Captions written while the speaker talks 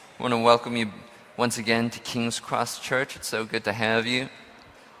I want to welcome you once again to King's Cross Church. It's so good to have you.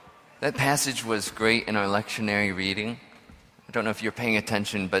 That passage was great in our lectionary reading. I don't know if you're paying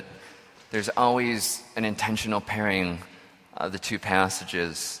attention, but there's always an intentional pairing of the two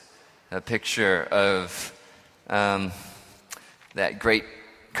passages. A picture of that great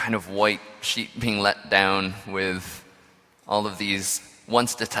kind of white sheet being let down with all of these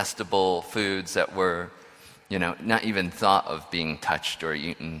once detestable foods that were, not even thought of being touched or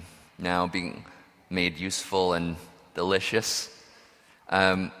eaten, now being made useful and delicious.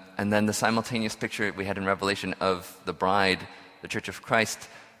 And then the simultaneous picture we had in Revelation of the bride, the Church of Christ.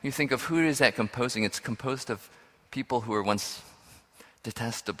 You think of who is that composing? It's composed of people who were once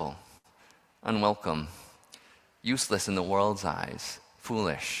detestable, unwelcome, useless in the world's eyes,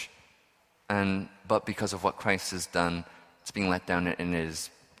 foolish. But because of what Christ has done, it's being let down and it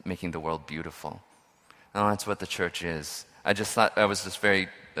is making the world beautiful. And that's what the church is. I just thought that was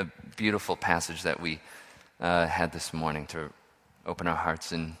a beautiful passage that we had this morning to open our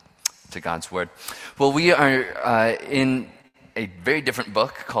hearts to God's Word. Well, we are in a very different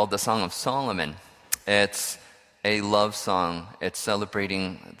book called the Song of Solomon. It's a love song. It's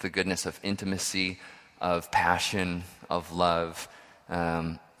celebrating the goodness of intimacy, of passion, of love.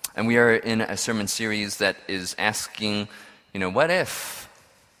 And we are in a sermon series that is asking, what if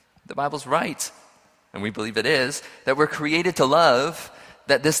the Bible's right? And we believe it is, that we're created to love,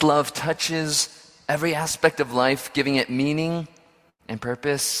 that this love touches every aspect of life, giving it meaning and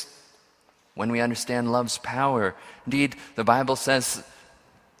purpose when we understand love's power. Indeed, the Bible says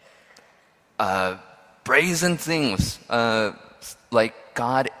brazen things like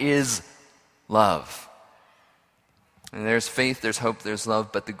God is love. And there's faith, there's hope, there's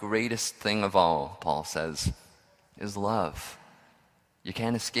love, but the greatest thing of all, Paul says, is love. You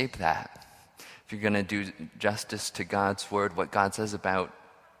can't escape that. If you're going to do justice to God's Word, what God says about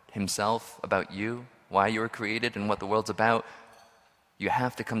Himself, about you, why you were created, and what the world's about, you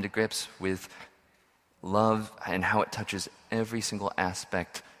have to come to grips with love and how it touches every single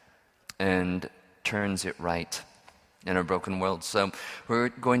aspect and turns it right in a broken world. So we're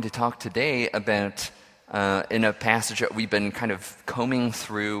going to talk today about, in a passage that we've been kind of combing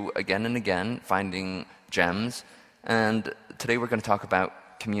through again and again, finding gems. And today we're going to talk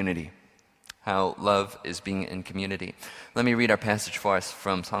about community, how love is being in community. Let me read our passage for us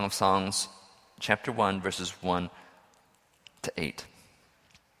from Song of Songs, chapter 1, verses 1 to 8.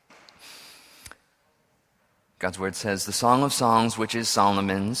 God's Word says, "The Song of Songs, which is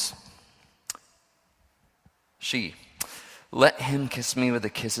Solomon's, let him kiss me with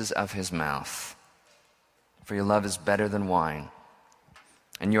the kisses of his mouth. For your love is better than wine,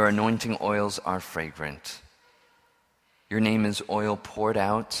 and your anointing oils are fragrant. Your name is oil poured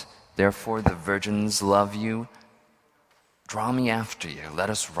out, therefore the virgins love you. Draw me after you, let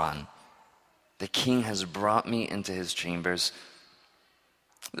us run. The king has brought me into his chambers."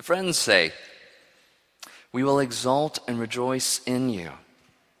 The friends say, "We will exult and rejoice in you.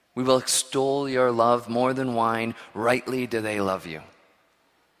 We will extol your love more than wine. Rightly do they love you."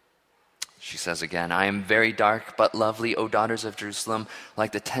 She says again, "I am very dark but lovely, O daughters of Jerusalem,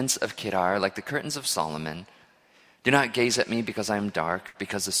 like the tents of Kedar, like the curtains of Solomon. Do not gaze at me because I am dark,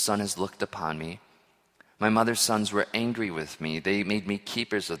 because the sun has looked upon me. My mother's sons were angry with me. They made me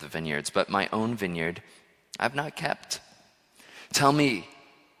keepers of the vineyards, but my own vineyard I have not kept. Tell me,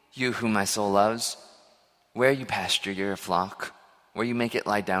 you whom my soul loves, where you pasture your flock, where you make it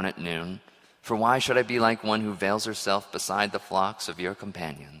lie down at noon. For why should I be like one who veils herself beside the flocks of your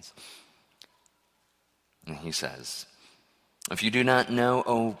companions?" And he says, "If you do not know,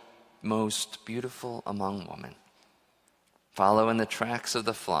 O most beautiful among women, follow in the tracks of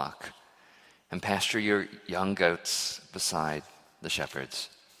the flock and pasture your young goats beside the shepherd's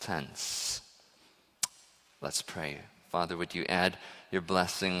tents." Let's pray. Father, would you add your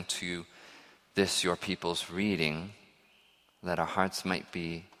blessing to this, your people's reading, that our hearts might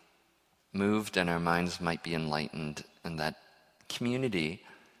be moved and our minds might be enlightened, and that community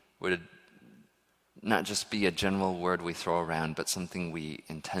would not just be a general word we throw around, but something we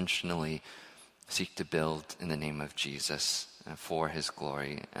intentionally seek to build in the name of Jesus for his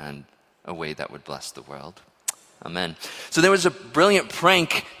glory and a way that would bless the world. Amen. So there was a brilliant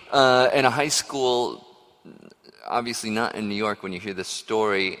prank in a high school, obviously not in New York when you hear this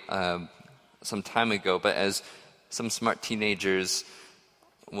story, some time ago, but as some smart teenagers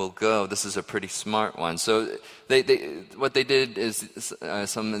will go, this is a pretty smart one. So what they did is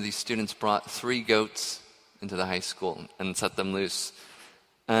some of these students brought 3 goats into the high school and set them loose.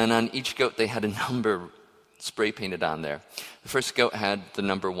 And on each goat they had a number spray painted on there. The first goat had the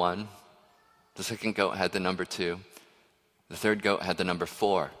number 1. The second goat had the number 2. The third goat had the number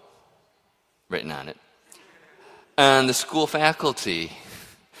 4. written on it. And the school faculty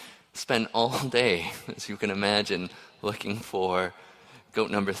spent all day, as you can imagine, looking for goat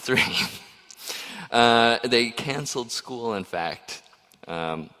number 3. They canceled school, in fact.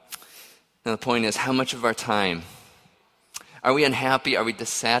 And the point is, how much of our time are we unhappy? Are we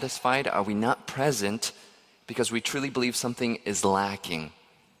dissatisfied? Are we not present because we truly believe something is lacking?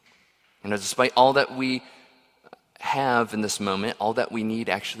 Despite all that we have in this moment, all that we need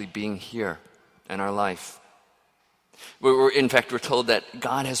actually being here in our life. In fact, we're told that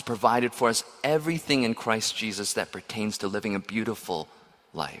God has provided for us everything in Christ Jesus that pertains to living a beautiful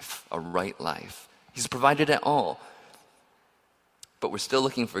life, a right life. He's provided it all. But we're still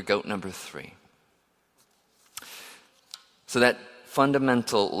looking for goat number 3. So that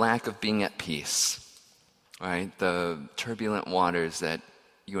fundamental lack of being at peace, right? The turbulent waters that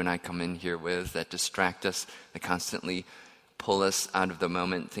you and I come in here with that distract us, that constantly pull us out of the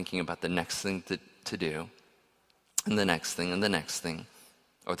moment thinking about the next thing to do, and the next thing, and the next thing,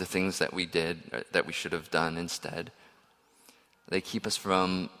 or the things that we did or that we should have done instead. They keep us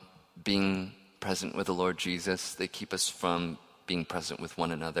from being present with the Lord Jesus. They keep us from being present with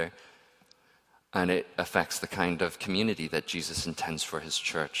one another. And it affects the kind of community that Jesus intends for his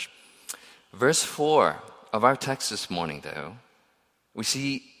church. Verse 4 of our text this morning, though, we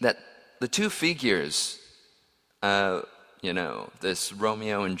see that the two figures, this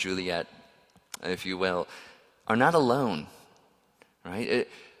Romeo and Juliet, if you will, are not alone, right?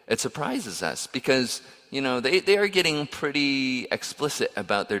 It surprises us because, they are getting pretty explicit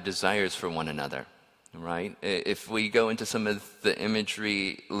about their desires for one another. Right? If we go into some of the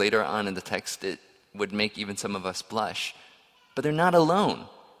imagery later on in the text, it would make even some of us blush. But they're not alone.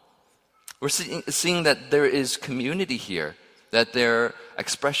 We're seeing that there is community here, that their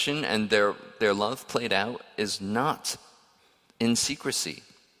expression and their love played out is not in secrecy.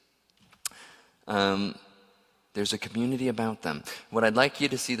 There's a community about them. What I'd like you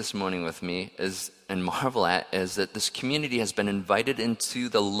to see this morning with me and marvel at is that this community has been invited into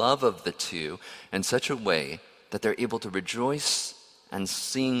the love of the two in such a way that they're able to rejoice and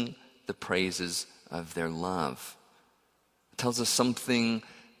sing the praises of their love. It tells us something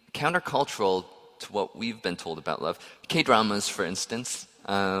countercultural to what we've been told about love. K-dramas, for instance,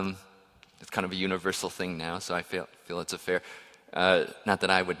 it's kind of a universal thing now, so I feel it's a fair, not that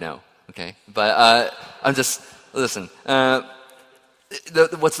I would know, okay? But listen,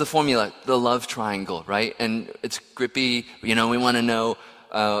 what's the formula? The love triangle, right? And it's grippy. We want to know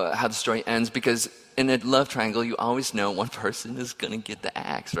how the story ends because in a love triangle, you always know one person is going to get the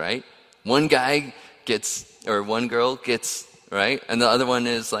axe, right? One guy one girl gets, right? And the other one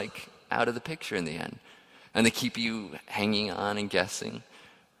is like out of the picture in the end. And they keep you hanging on and guessing,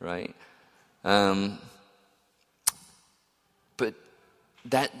 right? But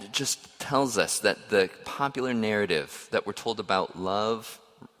that just tells us that the popular narrative that we're told about love,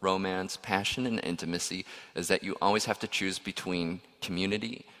 romance, passion, and intimacy is that you always have to choose between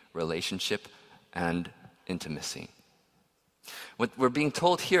community, relationship, and intimacy. What we're being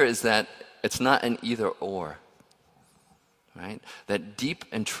told here is that it's not an either-or, right? That deep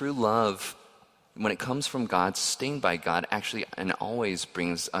and true love, when it comes from God, sustained by God, actually and always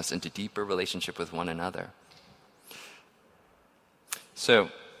brings us into deeper relationship with one another. So,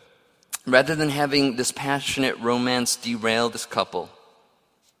 rather than having this passionate romance derail this couple,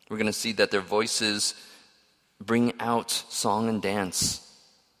 we're going to see that their voices bring out song and dance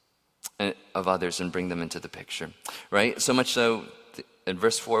of others and bring them into the picture, right? So much so, in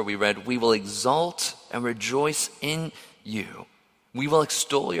verse 4 we read, "We will exalt and rejoice in you. We will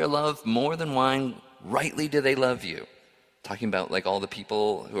extol your love more than wine. Rightly do they love you." Talking about like all the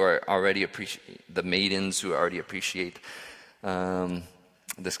people who are already the maidens who already appreciate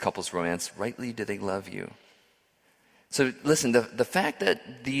this couple's romance. Rightly do they love you. So listen, the fact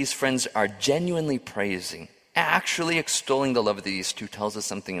that these friends are genuinely praising, actually extolling the love of these two tells us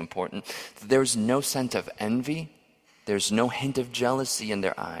something important. There's no scent of envy. There's no hint of jealousy in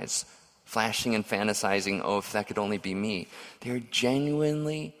their eyes, flashing and fantasizing, oh, if that could only be me. They're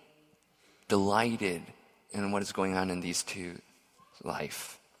genuinely delighted in what is going on in these two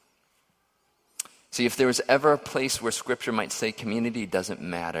life. See, if there was ever a place where Scripture might say community doesn't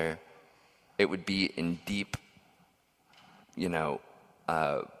matter, it would be in deep,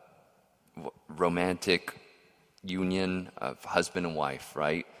 romantic union of husband and wife,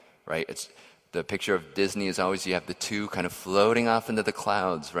 right? Right? It's the picture of Disney is always you have the two kind of floating off into the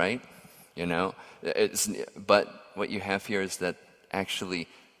clouds, right? But what you have here is that actually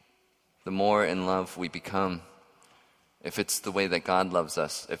the more in love we become, if it's the way that God loves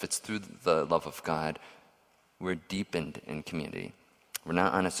us, if it's through the love of God, we're deepened in community. We're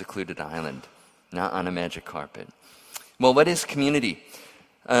not on a secluded island. not on a magic carpet. Well, what is community?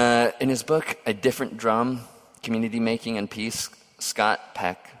 In his book, A Different Drum, Community Making and Peace, Scott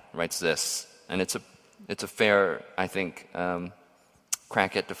Peck writes this, and it's a fair, I think,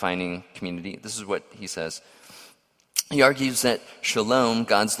 crack at defining community. This is what he says. He argues that shalom,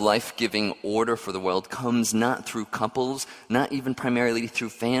 God's life-giving order for the world, comes not through couples, not even primarily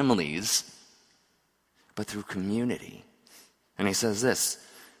through families, but through community. And he says this,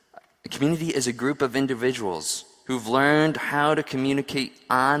 a community is a group of individuals who've learned how to communicate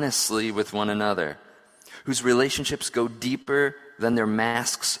honestly with one another, whose relationships go deeper than their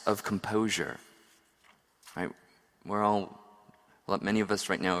masks of composure. Right? Many of us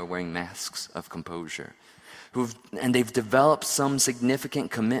right now are wearing masks of composure. And they've developed some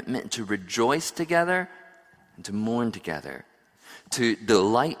significant commitment to rejoice together and to mourn together, to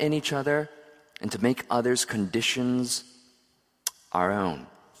delight in each other and to make others' conditions our own.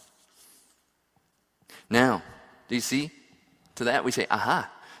 Now, do you see? To that we say, aha.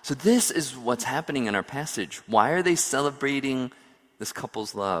 So this is what's happening in our passage. Why are they celebrating this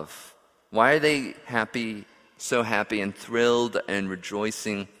couple's love? Why are they happy, so happy and thrilled and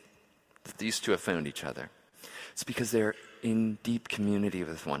rejoicing that these two have found each other? It's because they're in deep community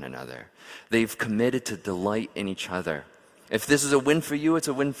with one another. They've committed to delight in each other. If this is a win for you, it's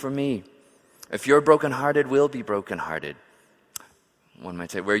a win for me. If you're brokenhearted, we'll be brokenhearted. One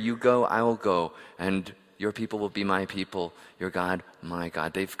might say, where you go, I will go, and your people will be my people, your God, my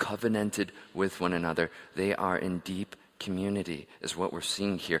God. They've covenanted with one another. They are in deep community, is what we're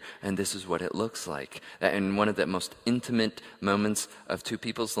seeing here. And this is what it looks like. That in one of the most intimate moments of two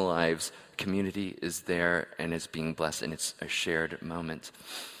people's lives, community is there and is being blessed, and it's a shared moment.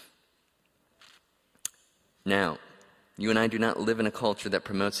 Now, you and I do not live in a culture that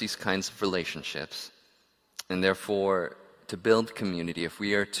promotes these kinds of relationships. And therefore, to build community, if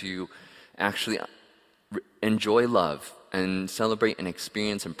we are to actually enjoy love and celebrate and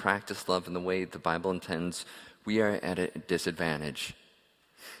experience and practice love in the way the Bible intends, we are at a disadvantage.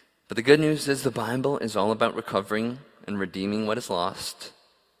 But the good news is the Bible is all about recovering and redeeming what is lost.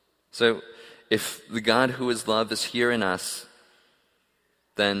 So if the God who is love is here in us,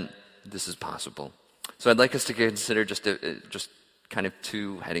 then this is possible. So I'd like us to consider just kind of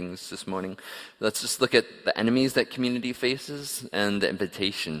two headings this morning. Let's just look at the enemies that community faces and the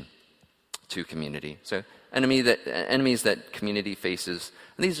invitation to community. So enemies that community faces.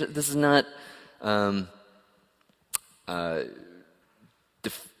 And this is not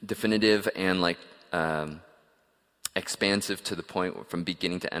definitive and expansive to the point from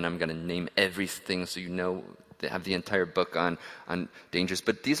beginning to end. I'm going to name everything so you know, they have the entire book on dangers.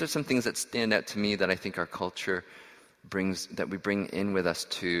 But these are some things that stand out to me that I think our culture brings, that we bring in with us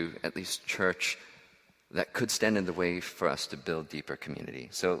to at least church, that could stand in the way for us to build deeper community.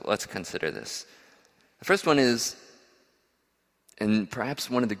 So let's consider this. The first one is, and perhaps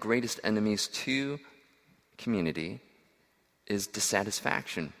one of the greatest enemies to community, is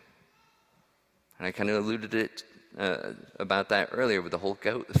dissatisfaction. And I kind of alluded it about that earlier with the whole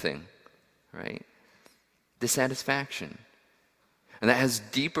goat thing, right? Dissatisfaction. And that has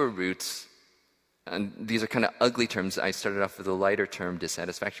deeper roots, and these are kind of ugly terms. I started off with a lighter term,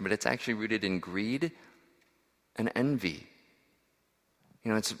 dissatisfaction, but it's actually rooted in greed and envy.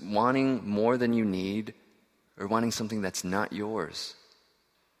 You know, it's wanting more than you need, or wanting something that's not yours,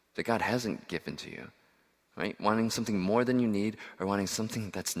 that God hasn't given to you, right? Wanting something more than you need, or wanting something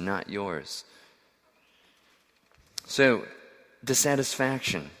that's not yours. So,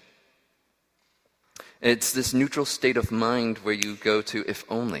 dissatisfaction. It's this neutral state of mind where you go to if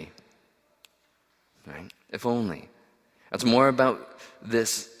only, right? If only. It's more about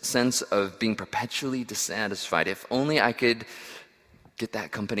this sense of being perpetually dissatisfied. If only I could get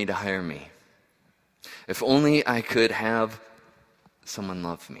that company to hire me. If only I could have someone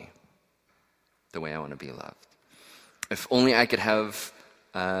love me the way I want to be loved. If only I could have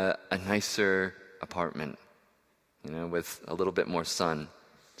a nicer apartment, with a little bit more sun,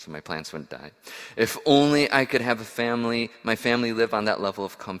 so my plants wouldn't die. If only I could have my family live on that level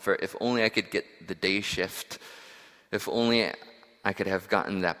of comfort. If only I could get the day shift. If only I could have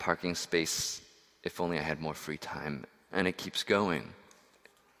gotten that parking space. If only I had more free time. And it keeps going.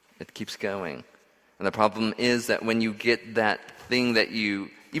 It keeps going. And the problem is that when you get that thing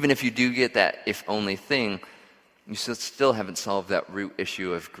even if you do get that if only thing, you still haven't solved that root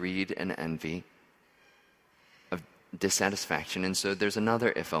issue of greed and envy, of dissatisfaction. And so there's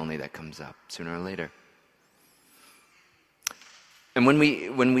another if only that comes up sooner or later. And when we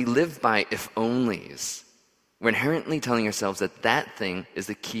live by if onlys, we're inherently telling ourselves that thing is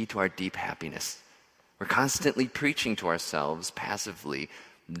the key to our deep happiness. We're constantly preaching to ourselves passively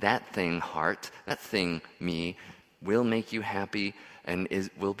that thing, heart, that thing, me, will make you happy and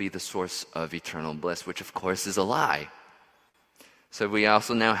will be the source of eternal bliss, which of course is a lie. So we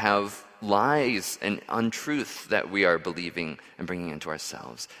also now have lies and untruth that we are believing and bringing into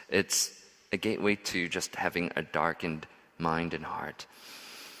ourselves. It's a gateway to just having a darkened mind and heart.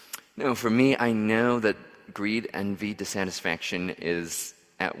 No, for me, I know that greed, envy, dissatisfaction is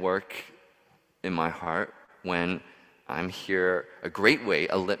at work in my heart when I'm here. A great way,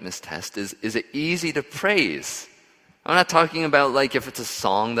 a litmus test, is it easy to praise? I'm not talking about like if it's a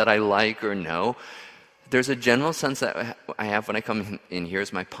song that I like or no. There's a general sense that I have when I come in here.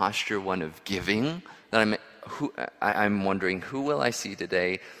 Is my posture one of giving? That I'm wondering, who will I see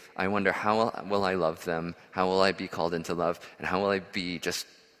today? I wonder, how will I love them? How will I be called into love? And how will I be just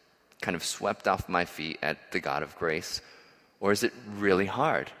kind of swept off my feet at the God of grace? Or is it really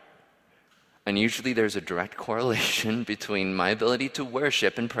hard? And usually there's a direct correlation between my ability to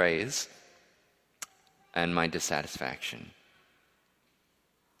worship and praise and my dissatisfaction.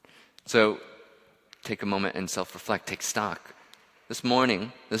 So take a moment and self-reflect, take stock. This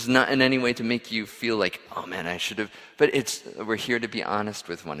morning, this is not in any way to make you feel like, oh man, I should have, but we're here to be honest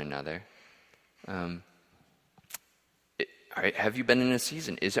with one another. Have you been in a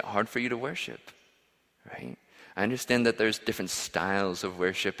season? Is it hard for you to worship? Right? I understand that there's different styles of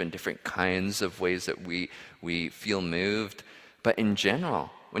worship and different kinds of ways that we feel moved. But in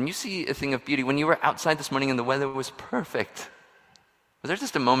general, when you see a thing of beauty, when you were outside this morning and the weather was perfect, was there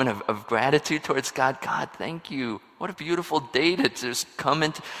just a moment of gratitude towards God? God, thank you. What a beautiful day to just come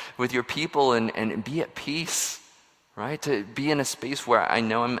in with your people and be at peace, right? To be in a space where I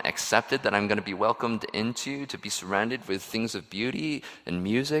know I'm accepted, that I'm going to be welcomed into, to be surrounded with things of beauty and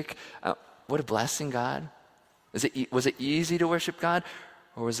music. What a blessing, God. Was it easy to worship God,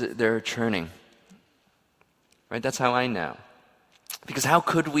 or was it there churning? Right? That's how I know. Because how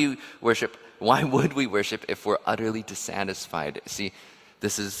could we worship? Why would we worship if we're utterly dissatisfied? See,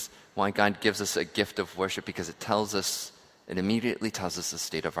 this is why God gives us a gift of worship, because it immediately tells us the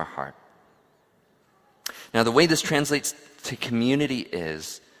state of our heart. Now, the way this translates to community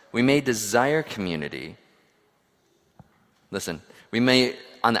is, we may desire community. Listen, we may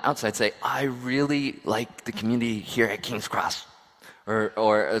on the outside say, I really like the community here at King's Cross.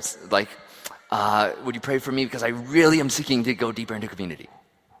 Or it's like, would you pray for me because I really am seeking to go deeper into community.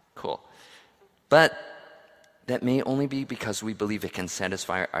 Cool. But that may only be because we believe it can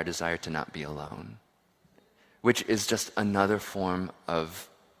satisfy our desire to not be alone, which is just another form of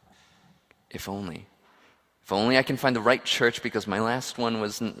if only. If only I can find the right church, because my last one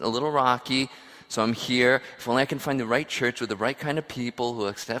was a little rocky, so I'm here. If only I can find the right church with the right kind of people who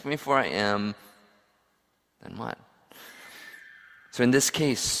accept me for I am, then what? So in this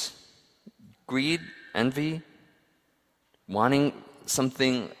case, greed, envy, wanting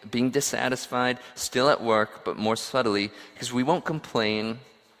something, being dissatisfied, still at work, but more subtly, because we won't complain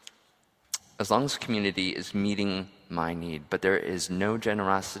as long as community is meeting my need. But there is no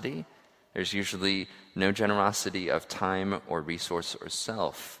generosity. There's usually no generosity of time or resource or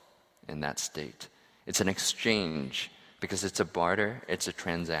self in that state. It's an exchange, because it's a barter, it's a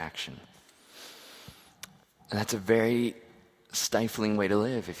transaction. And that's a very stifling way to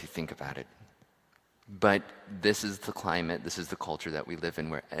live if you think about it. But this is the climate, this is the culture that we live in,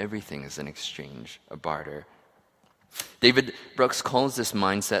 where everything is an exchange, a barter. David Brooks calls this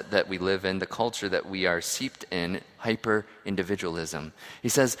mindset that we live in, the culture that we are seeped in, hyper-individualism. He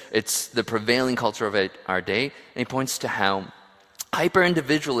says it's the prevailing culture of our day, and he points to how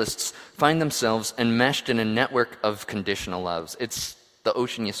hyper-individualists find themselves enmeshed in a network of conditional loves. It's the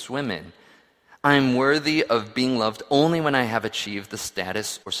ocean you swim in. I'm worthy of being loved only when I have achieved the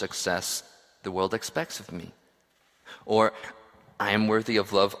status or success the world expects of me. Or, I am worthy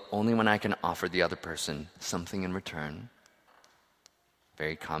of love only when I can offer the other person something in return.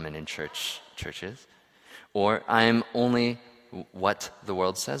 Very common in churches. Or, I am only what the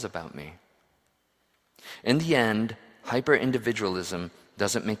world says about me. In the end, hyper-individualism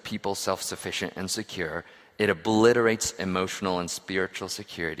doesn't make people self-sufficient and secure. It obliterates emotional and spiritual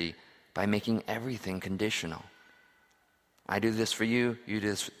security by making everything conditional. I do this for you, you do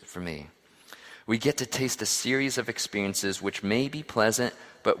this for me. We get to taste a series of experiences which may be pleasant,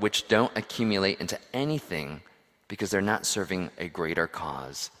 but which don't accumulate into anything because they're not serving a greater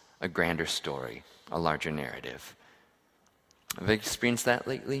cause, a grander story, a larger narrative. Have you experienced that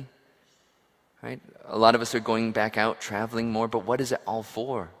lately? Right? A lot of us are going back out, traveling more, but what is it all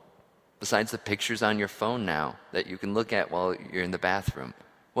for? Besides the pictures on your phone now that you can look at while you're in the bathroom.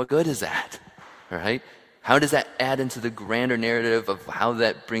 What good is that? Right? How does that add into the grander narrative of how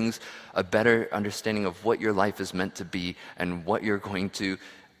that brings a better understanding of what your life is meant to be and what you're going to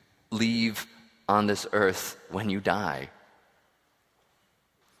leave on this earth when you die.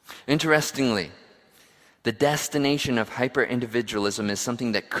 Interestingly, the destination of hyper-individualism is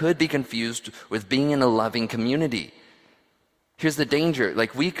something that could be confused with being in a loving community. Here's the danger.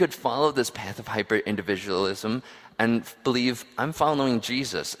 We could follow this path of hyper-individualism and believe, I'm following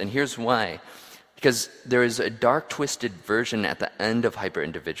Jesus. And here's why. Because there is a dark, twisted version at the end of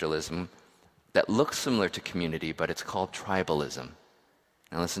hyper-individualism that looks similar to community, but it's called tribalism.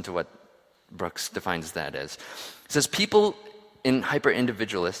 Now listen to what Brooks defines that as. It says, people in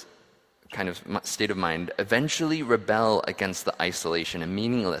hyper-individualist kind of state of mind eventually rebel against the isolation and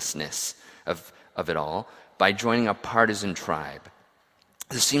meaninglessness of it all by joining a partisan tribe.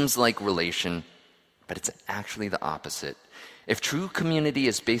 This seems like relation, but it's actually the opposite. If true community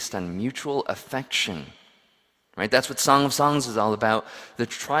is based on mutual affection, right? That's what Song of Songs is all about. The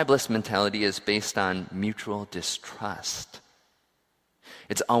tribalist mentality is based on mutual distrust.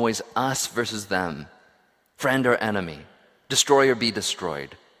 It's always us versus them, friend or enemy, destroy or be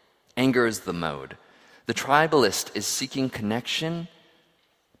destroyed. Anger is the mode. The tribalist is seeking connection,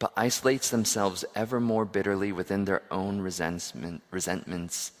 but isolates themselves ever more bitterly within their own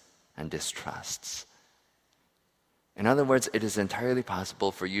resentments and distrusts. In other words, it is entirely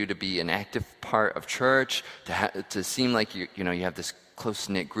possible for you to be an active part of church, to seem like you have this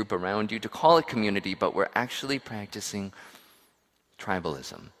close-knit group around you, to call it community, but we're actually practicing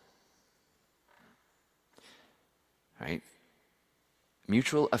tribalism. Right?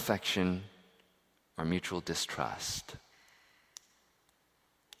 Mutual affection or mutual distrust.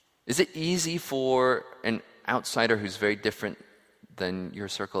 Is it easy for an outsider who's very different than your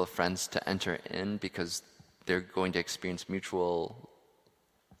circle of friends to enter in because they're going to experience mutual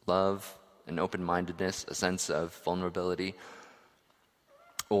love and open-mindedness, a sense of vulnerability?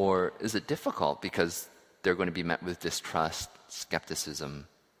 Or is it difficult because they're going to be met with distrust, skepticism?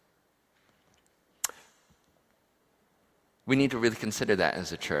 We need to really consider that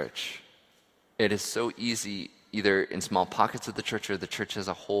as a church. It is so easy, either in small pockets of the church or the church as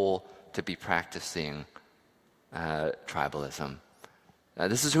a whole, to be practicing tribalism.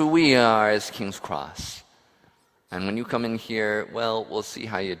 This is who we are as King's Cross. And when you come in here, well, we'll see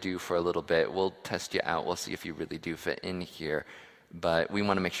how you do for a little bit. We'll test you out. We'll see if you really do fit in here. But we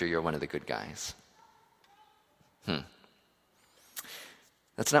want to make sure you're one of the good guys.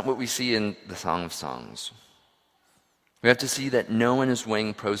 That's not what we see in the Song of Songs. We have to see that no one is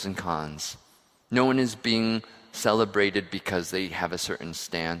weighing pros and cons. No one is being celebrated because they have a certain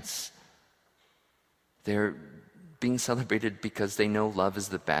stance. They're being celebrated because they know love is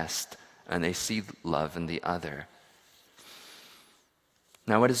the best and they see love in the other.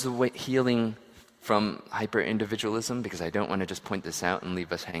 Now, what is the healing from hyper-individualism? Because I don't want to just point this out and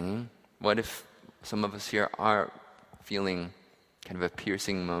leave us hanging. What if some of us here are feeling kind of a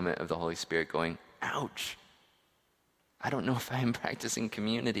piercing moment of the Holy Spirit going, ouch, I don't know if I'm practicing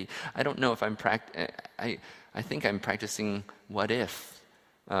community. I don't know if I think I'm practicing what if,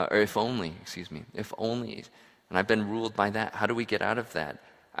 or if only, if only. And I've been ruled by that. How do we get out of that?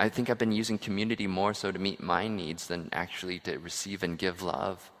 I think I've been using community more so to meet my needs than actually to receive and give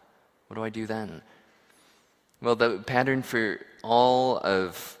love. What do I do then? Well, the pattern for all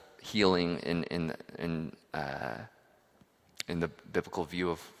of healing in the biblical view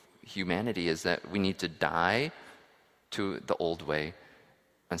of humanity is that we need to die to the old way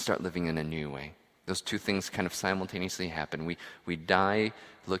and start living in a new way. Those two things kind of simultaneously happen. We die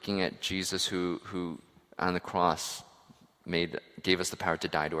looking at Jesus who on the cross gave us the power to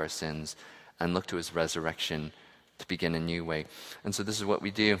die to our sins, and look to his resurrection to begin a new way. And so this is what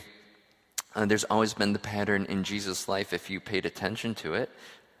we do. There's always been the pattern in Jesus' life if you paid attention to it.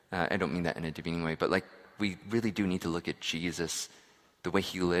 I don't mean that in a demeaning way, but we really do need to look at Jesus, the way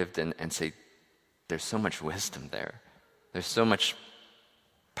he lived, and say, there's so much wisdom there. There's so much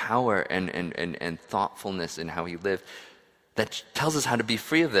power and thoughtfulness in how he lived that tells us how to be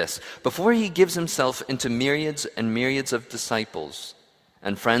free of this. Before he gives himself into myriads and myriads of disciples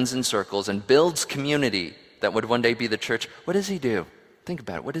and friends and circles and builds community that would one day be the church, what does he do? Think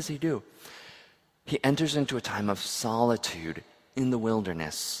about it. What does he do? He enters into a time of solitude in the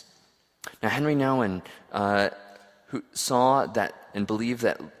wilderness. Now, Henry Nouwen, who saw that and believed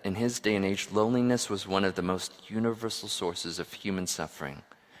that in his day and age, loneliness was one of the most universal sources of human suffering.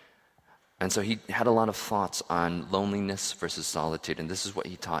 And so he had a lot of thoughts on loneliness versus solitude, and this is what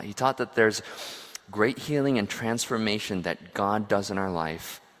he taught. He taught that there's great healing and transformation that God does in our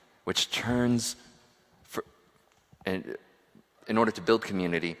life, which turns, in order to build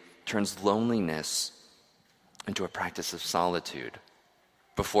community, turns loneliness into a practice of solitude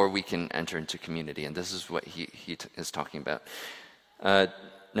before we can enter into community. And this is what he is talking about.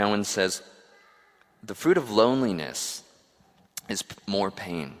 Nouwen says, the fruit of loneliness is more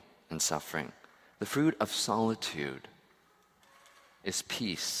pain and suffering. The fruit of solitude is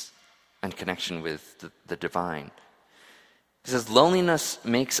peace and connection with the divine. He says, loneliness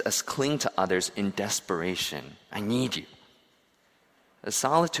makes us cling to others in desperation. I need you. The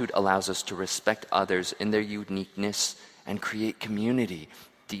solitude allows us to respect others in their uniqueness and create community,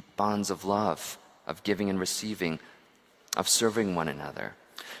 deep bonds of love, of giving and receiving, of serving one another.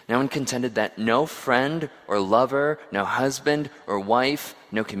 Nouwen contended that no friend or lover, no husband or wife,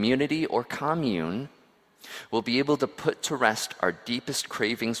 no community or commune will be able to put to rest our deepest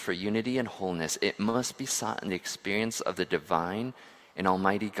cravings for unity and wholeness. It must be sought in the experience of the divine and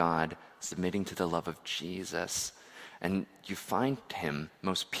almighty God, submitting to the love of Jesus. And you find him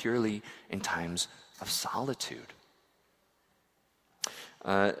most purely in times of solitude.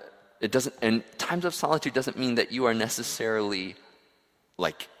 And times of solitude doesn't mean that you are necessarily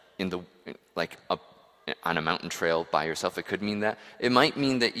up on a mountain trail by yourself. It could mean that. It might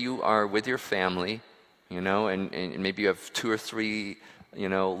mean that you are with your family, and maybe you have 2 or 3,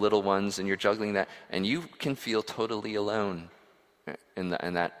 little ones, and you're juggling that, and you can feel totally alone in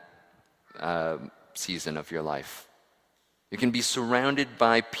that season of your life. You can be surrounded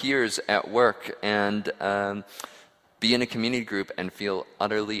by peers at work and be in a community group and feel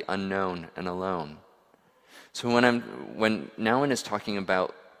utterly unknown and alone. So when Nouwen is talking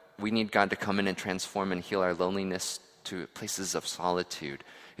about we need God to come in and transform and heal our loneliness to places of solitude,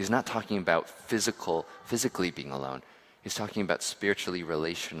 he's not talking about physically being alone. He's talking about spiritually,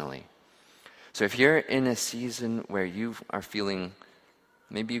 relationally. So if you're in a season where you are feeling,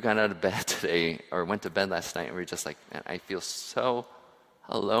 maybe you got out of bed today or went to bed last night and you're just like, man, I feel so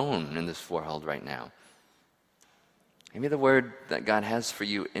alone in this world right now. Maybe the word that God has for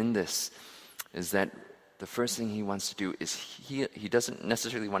you in this is that the first thing he wants to do is he doesn't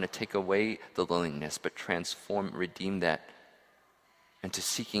necessarily want to take away the loneliness, but transform, redeem that into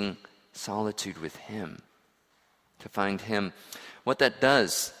seeking solitude with him, to find him. What that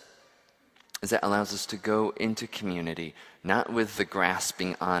does is that allows us to go into community, not with the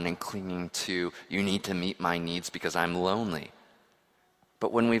grasping on and clinging to, you need to meet my needs because I'm lonely.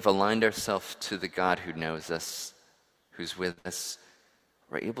 But when we've aligned ourselves to the God who knows us, who's with us,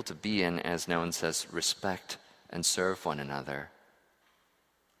 we're able to be in, as Nouwen says, respect and serve one another.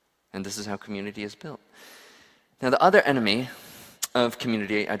 And this is how community is built. Now, the other enemy of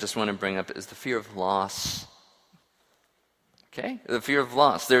community I just want to bring up is the fear of loss. Okay? The fear of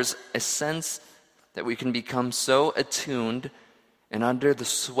loss. There's a sense that we can become so attuned and under the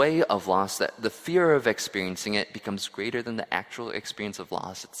sway of loss that the fear of experiencing it becomes greater than the actual experience of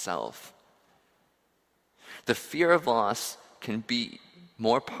loss itself. The fear of loss can be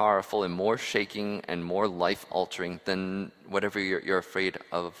more powerful and more shaking and more life-altering than whatever you're afraid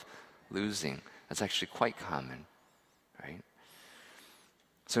of losing. That's actually quite common, right?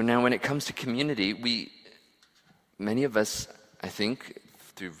 So now when it comes to community, many of us, I think,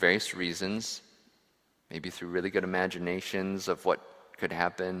 through various reasons, maybe through really good imaginations of what could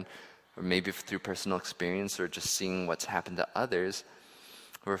happen, or maybe through personal experience or just seeing what's happened to others,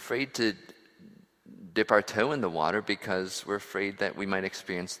 we're afraid to dip our toe in the water because we're afraid that we might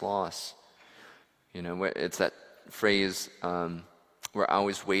experience loss. It's that phrase, we're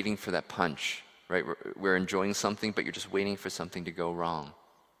always waiting for that punch, right? We're enjoying something, but you're just waiting for something to go wrong,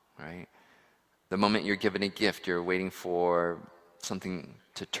 right? The moment you're given a gift, you're waiting for something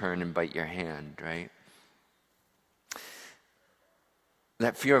to turn and bite your hand, right?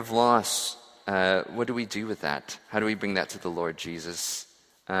 That fear of loss, what do we do with that? How do we bring that to the Lord Jesus?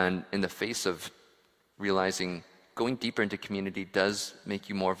 And in the face of realizing going deeper into community does make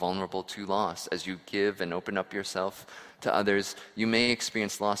you more vulnerable to loss. As you give and open up yourself to others, you may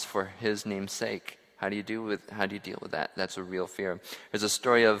experience loss for his name's sake. How do you deal with that? That's a real fear. There's a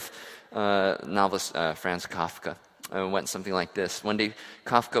story of novelist Franz Kafka. It went something like this. One day,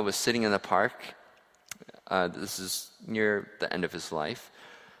 Kafka was sitting in the park. This is near the end of his life.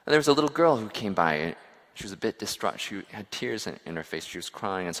 And there was a little girl who came by. She was a bit distraught. She had tears in her face. She was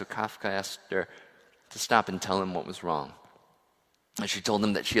crying. And so Kafka asked her to stop and tell him what was wrong. And she told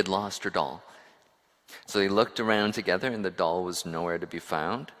him that she had lost her doll. So they looked around together, and the doll was nowhere to be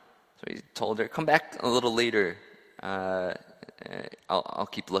found. So he told her, come back a little later. I'll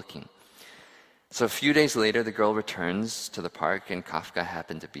keep looking. So a few days later, the girl returns to the park, and Kafka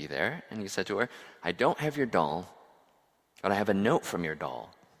happened to be there. And he said to her, I don't have your doll, but I have a note from your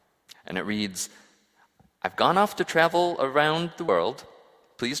doll. And it reads, I've gone off to travel around the world.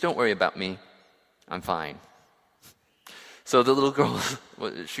 Please don't worry about me. I'm fine. So the little girl,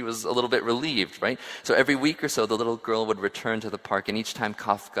 she was a little bit relieved, right? So every week or so, the little girl would return to the park, and each time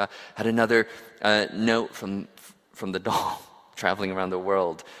Kafka had another note from the doll, traveling around the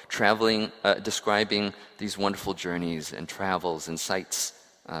world, describing these wonderful journeys and travels and sights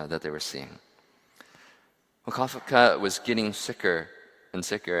that they were seeing. Well, Kafka was getting sicker and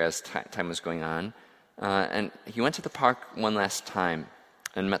sicker as time was going on, and he went to the park one last time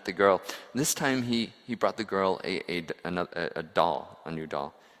and met the girl. This time he brought the girl a doll, a new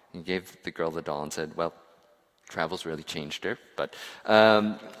doll. He gave the girl the doll and said, well, travel's really changed her. But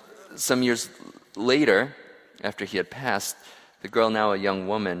some years later, after he had passed, the girl, now a young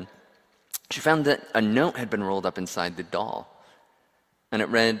woman, she found that a note had been rolled up inside the doll. And it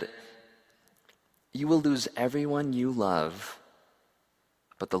read, "You will lose everyone you love,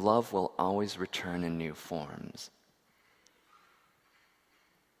 but the love will always return in new forms."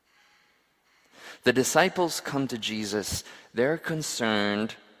 The disciples come to Jesus. They're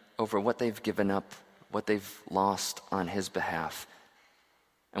concerned over what they've given up, what they've lost on his behalf,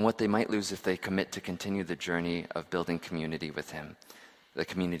 and what they might lose if they commit to continue the journey of building community with him, the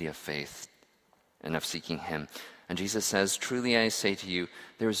community of faith and of seeking him. And Jesus says, "Truly I say to you,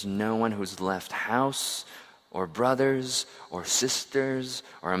 there is no one who's left house or brothers or sisters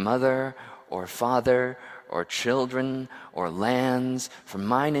or a mother or father or children or lands for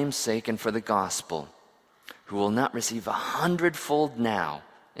my name's sake and for the gospel, who will not receive 100-fold now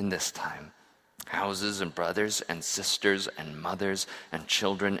in this time, houses and brothers and sisters and mothers and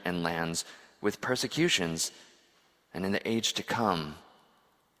children and lands, with persecutions, and in the age to come,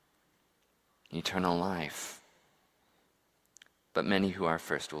 eternal life. But many who are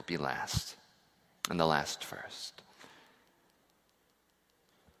first will be last, and the last first."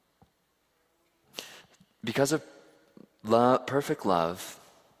 Because of perfect love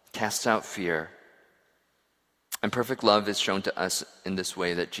casts out fear, and perfect love is shown to us in this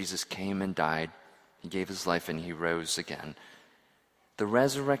way that Jesus came and died, he gave his life, and he rose again. The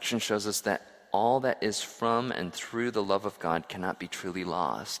resurrection shows us that all that is from and through the love of God cannot be truly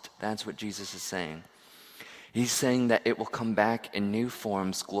lost. That's what Jesus is saying. He's saying that it will come back in new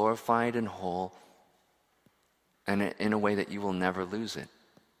forms, glorified and whole, and in a way that you will never lose it.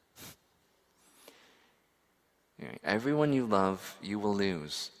 Everyone you love, you will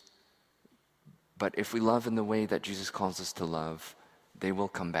lose. But if we love in the way that Jesus calls us to love, they will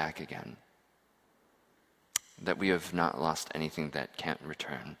come back again. That we have not lost anything that can't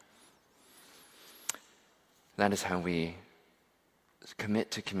return. That is how we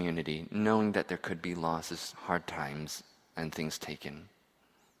commit to community, knowing that there could be losses, hard times, and things taken.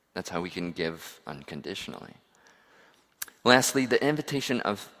 That's how we can give unconditionally. Lastly, the invitation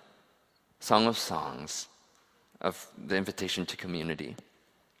of Song of Songs, of the invitation to community.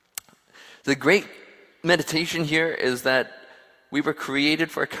 The great meditation here is that we were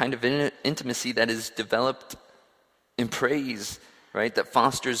created for a kind of intimacy that is developed in praise, right? That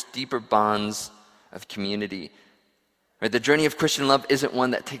fosters deeper bonds of community. Right? The journey of Christian love isn't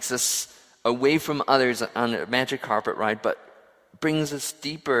one that takes us away from others on a magic carpet ride, but brings us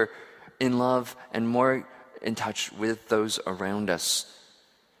deeper in love and more in touch with those around us.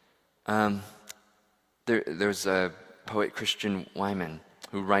 There's a poet, Christian Wyman,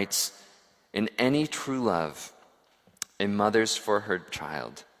 who writes, "In any true love, a mother's for her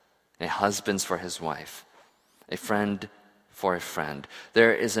child, a husband's for his wife, a friend for a friend.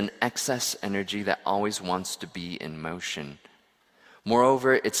 There is an excess energy that always wants to be in motion.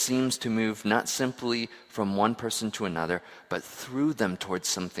 Moreover, it seems to move not simply from one person to another, but through them towards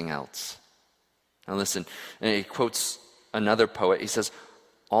something else." Now listen, and he quotes another poet. He says,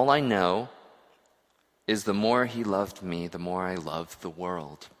 "All I know is the more he loved me, the more I love the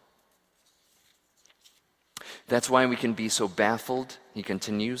world." That's why we can be so baffled, he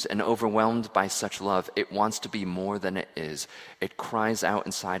continues, and overwhelmed by such love. It wants to be more than it is. It cries out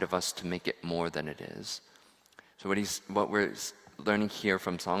inside of us to make it more than it is. So what we're learning here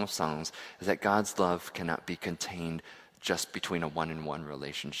from Song of Songs is that God's love cannot be contained just between a one-on-one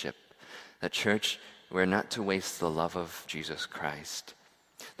relationship. That church, we're not to waste the love of Jesus Christ.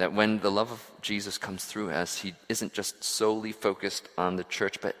 That when the love of Jesus comes through us, he isn't just solely focused on the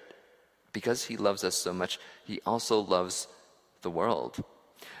church, but because he loves us so much, he also loves the world.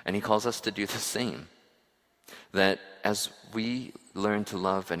 And he calls us to do the same. That as we learn to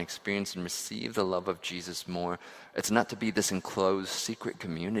love and experience and receive the love of Jesus more, it's not to be this enclosed secret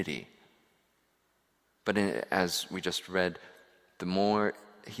community. But as we just read, the more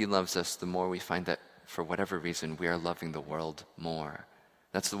he loves us, the more we find that for whatever reason, we are loving the world more.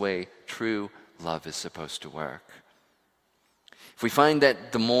 That's the way true love is supposed to work. If we find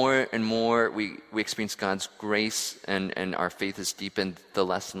that the more and more we experience God's grace and our faith is deepened, the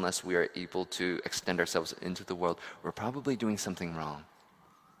less and less we are able to extend ourselves into the world, we're probably doing something wrong.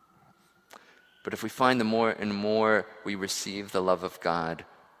 But if we find the more and more we receive the love of God,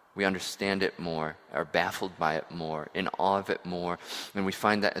 we understand it more, are baffled by it more, in awe of it more, and we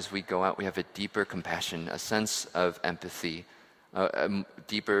find that as we go out, we have a deeper compassion, a sense of empathy, a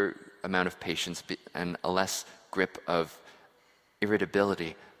deeper amount of patience, and a less grip of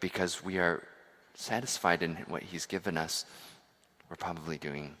irritability because we are satisfied in what He's given us, we're probably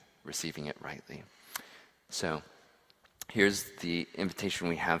receiving it rightly. So, here's the invitation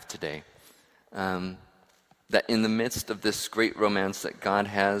we have today. That in the midst of this great romance that God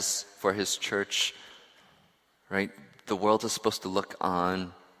has for His church, right, the world is supposed to look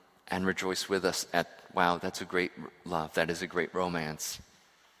on and rejoice with us at, wow, that's a great love, that is a great romance,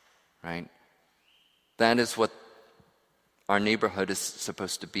 right? That is what our neighborhood is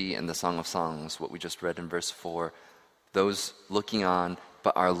supposed to be in the Song of Songs, what we just read in verse 4. Those looking on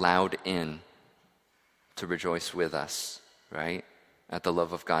but are allowed in to rejoice with us, right? At the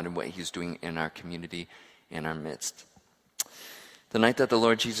love of God and what He's doing in our community, in our midst. The night that the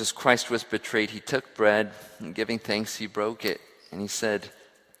Lord Jesus Christ was betrayed, He took bread, and giving thanks, He broke it, and He said,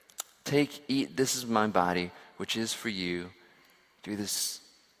 "Take, eat, this is my body, which is for you. Do this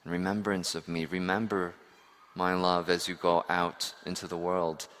in remembrance of me. Remember my love as you go out into the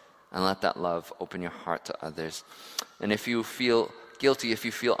world, and let that love open your heart to others. And if you feel guilty, if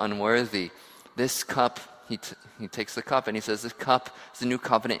you feel unworthy, this cup," he takes the cup and He says, "This cup is the new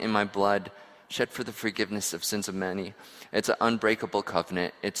covenant in my blood, shed for the forgiveness of sins of many." It's an unbreakable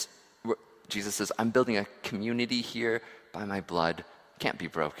covenant. Jesus says, I'm building a community here by my blood. Can't be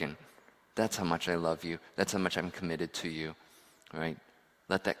broken. That's how much I love you. That's how much I'm committed to you. Right?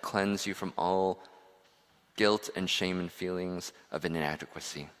 Let that cleanse you from all guilt and shame and feelings of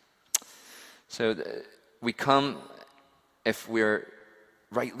inadequacy. So we come, if we're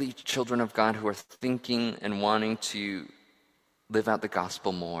rightly children of God who are thinking and wanting to live out the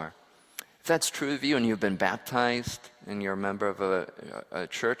gospel more. If that's true of you and you've been baptized and you're a member of a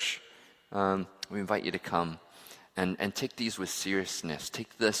church, we invite you to come and take these with seriousness.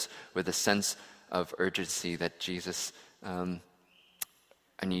 Take this with a sense of urgency that Jesus, I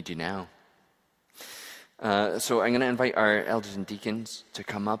need you now. So I'm going to invite our elders and deacons to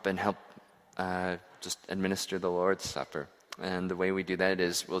come up and help just administer the Lord's Supper. And the way we do that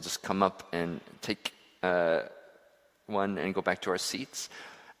is we'll just come up and take one and go back to our seats.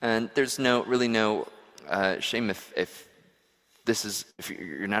 And there's really no shame if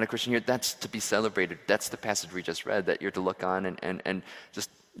you're not a Christian here, that's to be celebrated. That's the passage we just read that you're to look on and just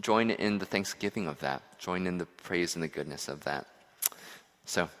join in the thanksgiving of that. Join in the praise and the goodness of that.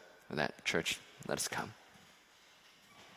 So, with that, church, let us come.